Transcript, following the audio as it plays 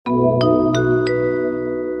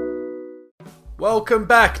Welcome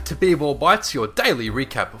back to B-Ball Bites, your daily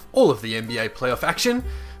recap of all of the NBA playoff action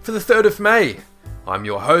for the 3rd of May. I'm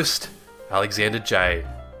your host, Alexander J.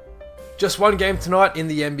 Just one game tonight in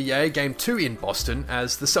the NBA, Game 2 in Boston,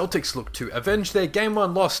 as the Celtics look to avenge their Game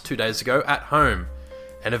 1 loss 2 days ago at home.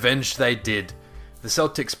 And avenge they did. The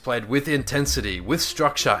Celtics played with intensity, with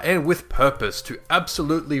structure, and with purpose to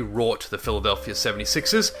absolutely rort the Philadelphia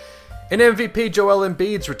 76ers, and MVP Joel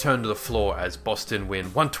Embiid's return to the floor as Boston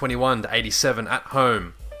win 121-87 at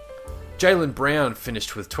home. Jaylen Brown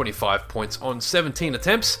finished with 25 points on 17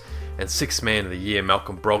 attempts, and 6th Man of the Year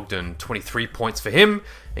Malcolm Brogdon, 23 points for him,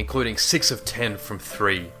 including 6 of 10 from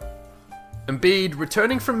 3. Embiid,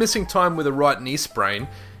 returning from missing time with a right knee sprain,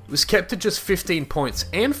 was kept to just 15 points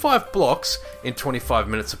and 5 blocks in 25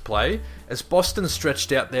 minutes of play, as Boston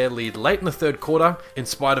stretched out their lead late in the third quarter in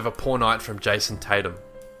spite of a poor night from Jason Tatum.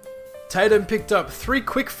 Tatum picked up 3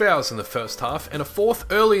 quick fouls in the first half and a 4th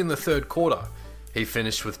early in the third quarter. He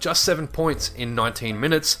finished with just 7 points in 19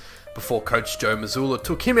 minutes before coach Joe Mazzulla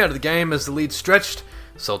took him out of the game as the lead stretched,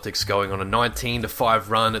 Celtics going on a 19-5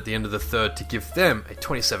 run at the end of the third to give them a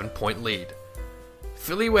 27-point lead.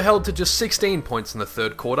 Philly were held to just 16 points in the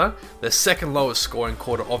third quarter, their second lowest scoring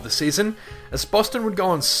quarter of the season, as Boston would go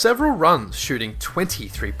on several runs shooting 20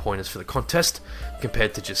 3-pointers for the contest,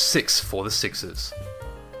 compared to just 6 for the Sixers.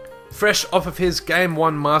 Fresh off of his Game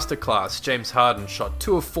 1 masterclass, James Harden shot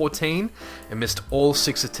 2 of 14 and missed all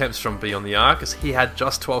 6 attempts from beyond the arc as he had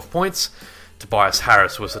just 12 points. Tobias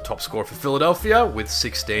Harris was the top scorer for Philadelphia with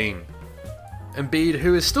 16. Embiid,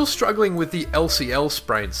 who is still struggling with the LCL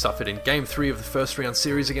sprain suffered in Game 3 of the first round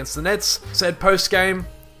series against the Nets, said post-game,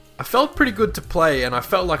 "I felt pretty good to play and I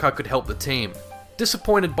felt like I could help the team.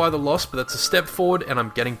 Disappointed by the loss, but that's a step forward and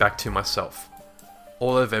I'm getting back to myself."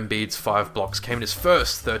 All of Embiid's 5 blocks came in his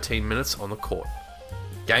first 13 minutes on the court.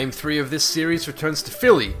 Game 3 of this series returns to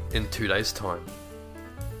Philly in 2 days' time.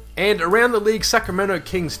 And around the league, Sacramento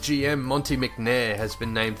Kings GM Monte McNair has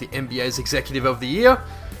been named the NBA's Executive of the Year.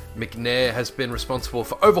 McNair has been responsible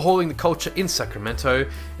for overhauling the culture in Sacramento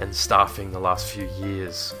and staffing the last few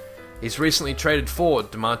years. He's recently traded for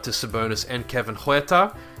Domantas Sabonis and Kevin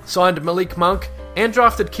Huerter, signed Malik Monk, and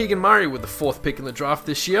drafted Keegan Murray with the 4th pick in the draft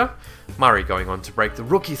this year. Murray going on to break the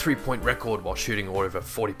rookie 3-point record while shooting over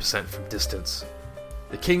 40% from distance.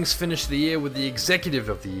 The Kings finished the year with the Executive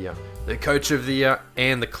of the Year, the Coach of the Year,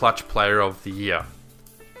 and the Clutch Player of the Year.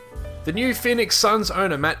 The new Phoenix Suns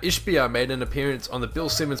owner Matt Ishbia made an appearance on the Bill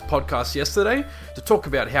Simmons podcast yesterday to talk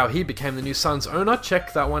about how he became the new Suns owner.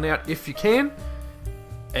 Check that one out if you can.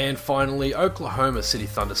 And finally, Oklahoma City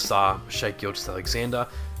Thunder star Shai Gilgeous-Alexander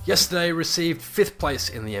yesterday received 5th place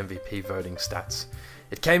in the MVP voting stats.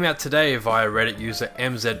 It came out today via Reddit user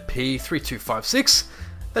MZP3256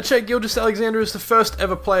 that Shai Gilgeous-Alexander is the first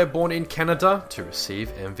ever player born in Canada to receive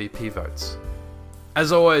MVP votes.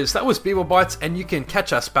 As always, that was B-Ball Bites, and you can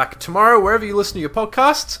catch us back tomorrow wherever you listen to your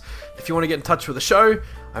podcasts. If you want to get in touch with the show,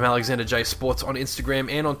 I'm Alexander J Sports on Instagram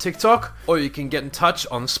and on TikTok, or you can get in touch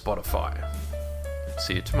on Spotify.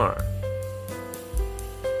 See you tomorrow.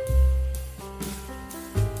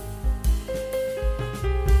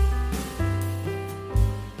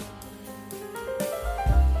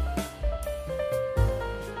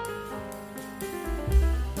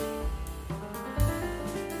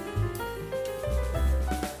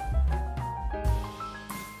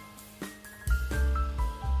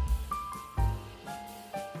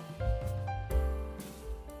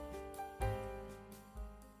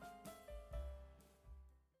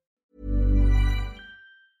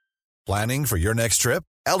 Planning for your next trip?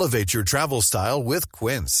 Elevate your travel style with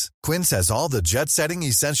Quince. Quince has all the jet-setting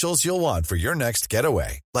essentials you'll want for your next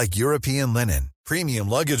getaway, like European linen, premium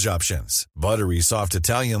luggage options, buttery soft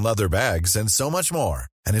Italian leather bags, and so much more.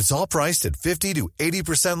 And it's all priced at 50 to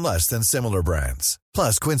 80% less than similar brands.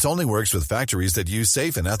 Plus, Quince only works with factories that use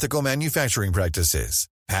safe and ethical manufacturing practices.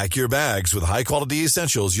 Pack your bags with high-quality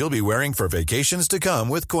essentials you'll be wearing for vacations to come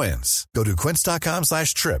with Quince. Go to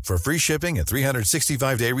quince.com/trip for free shipping and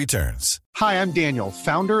 365-day returns. Hi, I'm Daniel,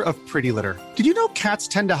 founder of Pretty Litter. Did you know cats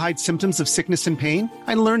tend to hide symptoms of sickness and pain?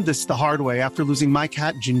 I learned this the hard way after losing my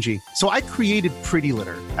cat, Gingy. So I created Pretty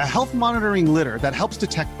Litter, a health monitoring litter that helps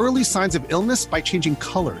detect early signs of illness by changing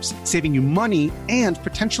colors, saving you money and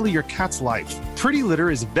potentially your cat's life. Pretty Litter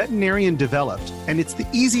is veterinarian developed, and it's the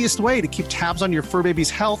easiest way to keep tabs on your fur baby's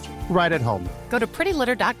health right at home. Go to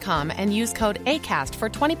prettylitter.com and use code ACAST for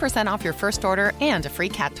 20% off your first order and a free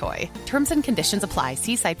cat toy. Terms and conditions apply.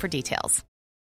 See site for details.